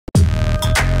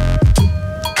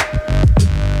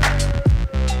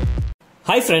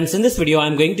Hi friends, in this video I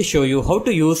am going to show you how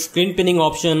to use screen pinning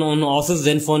option on Asus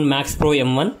Zenfone Max Pro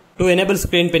M1. To enable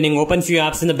screen pinning, open few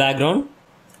apps in the background.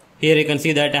 Here you can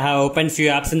see that I have opened few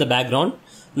apps in the background.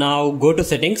 Now go to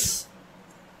settings.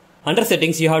 Under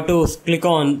settings you have to click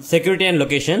on security and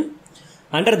location.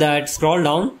 Under that scroll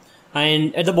down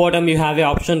and at the bottom you have an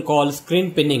option called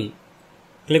screen pinning.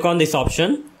 Click on this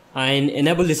option and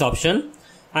enable this option,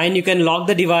 and you can lock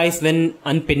the device when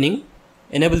unpinning.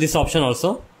 Enable this option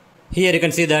also. Here you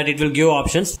can see that it will give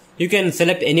options. You can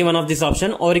select any one of this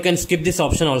option or you can skip this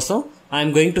option also. I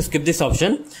am going to skip this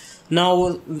option.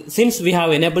 Now since we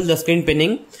have enabled the screen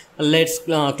pinning, let's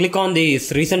click on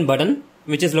this recent button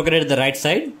which is located at the right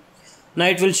side. Now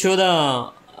it will show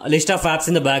the list of apps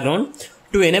in the background.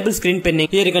 To enable screen pinning,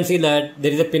 here you can see that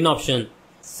there is a pin option.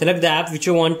 Select the app which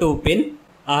you want to pin.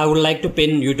 I would like to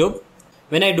pin YouTube.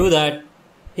 When I do that,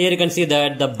 here you can see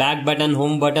that the back button,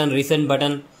 home button, recent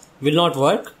button will not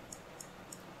work.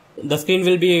 The screen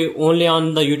will be only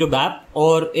on the YouTube app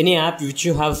or any app which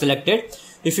you have selected.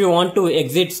 If you want to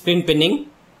exit screen pinning,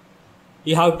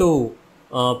 you have to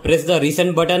press the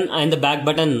recent button and the back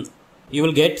button. You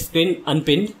will get screen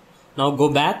unpinned. Now go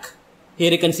back.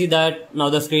 Here you can see that now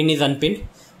the screen is unpinned.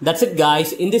 That's it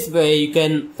guys. In this way you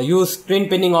can use screen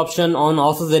pinning option on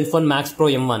Asus Zenfone Max Pro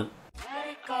M1.